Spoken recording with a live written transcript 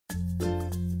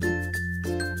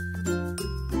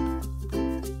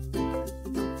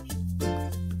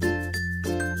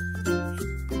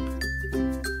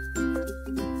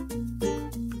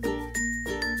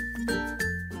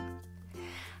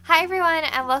Hi everyone,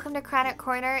 and welcome to Chronic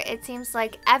Corner. It seems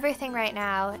like everything right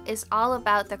now is all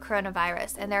about the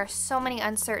coronavirus, and there are so many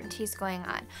uncertainties going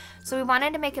on. So we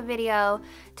wanted to make a video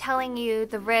telling you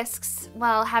the risks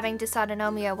while having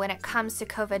dysautonomia when it comes to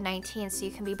COVID-19 so you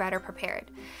can be better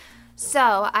prepared.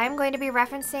 So I'm going to be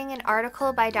referencing an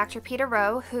article by Dr. Peter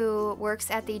Rowe, who works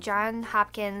at the Johns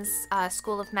Hopkins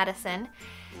School of Medicine.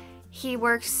 He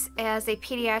works as a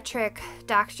pediatric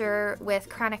doctor with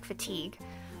chronic fatigue.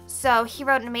 So he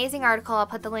wrote an amazing article, I'll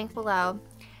put the link below,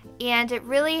 and it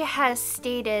really has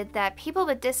stated that people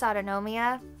with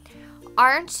dysautonomia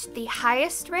aren't the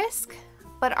highest risk,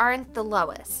 but aren't the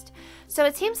lowest. So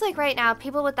it seems like right now,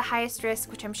 people with the highest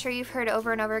risk, which I'm sure you've heard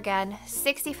over and over again,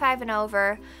 65 and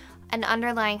over, and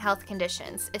underlying health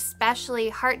conditions, especially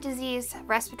heart disease,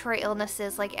 respiratory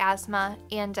illnesses like asthma,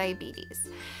 and diabetes.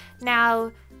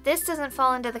 Now, this doesn't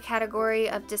fall into the category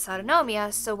of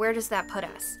dysautonomia, so where does that put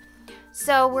us?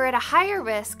 So we're at a higher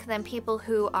risk than people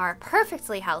who are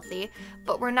perfectly healthy,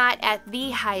 but we're not at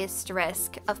the highest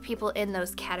risk of people in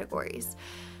those categories.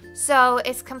 So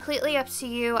it's completely up to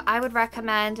you. I would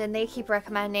recommend, and they keep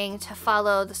recommending, to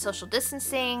follow the social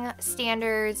distancing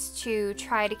standards, to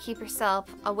try to keep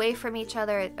yourself away from each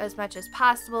other as much as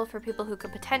possible for people who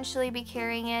could potentially be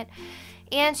carrying it,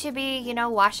 and to be,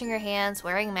 washing your hands,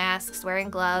 wearing masks, wearing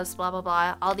gloves, blah, blah,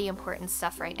 blah, all the important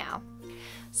stuff right now.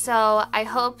 So I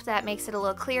hope that makes it a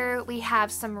little clearer. We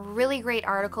have some really great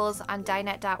articles on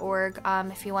Dinet.org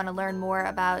if you want to learn more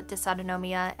about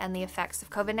dysautonomia and the effects of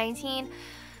COVID-19.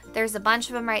 There's a bunch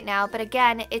of them right now, but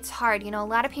again, it's hard. A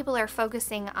lot of people are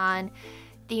focusing on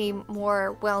the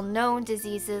more well-known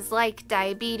diseases like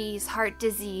diabetes, heart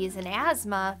disease, and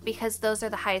asthma because those are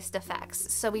the highest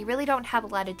effects. So we really don't have a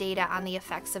lot of data on the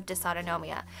effects of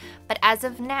dysautonomia. But as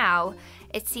of now,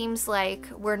 it seems like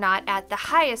we're not at the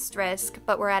highest risk,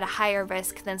 but we're at a higher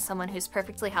risk than someone who's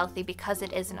perfectly healthy because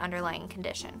it is an underlying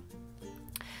condition.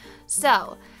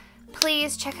 So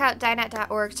please check out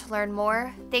Dinet.org to learn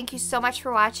more. Thank you so much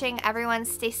for watching. Everyone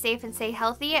stay safe and stay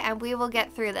healthy, and we will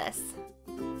get through this.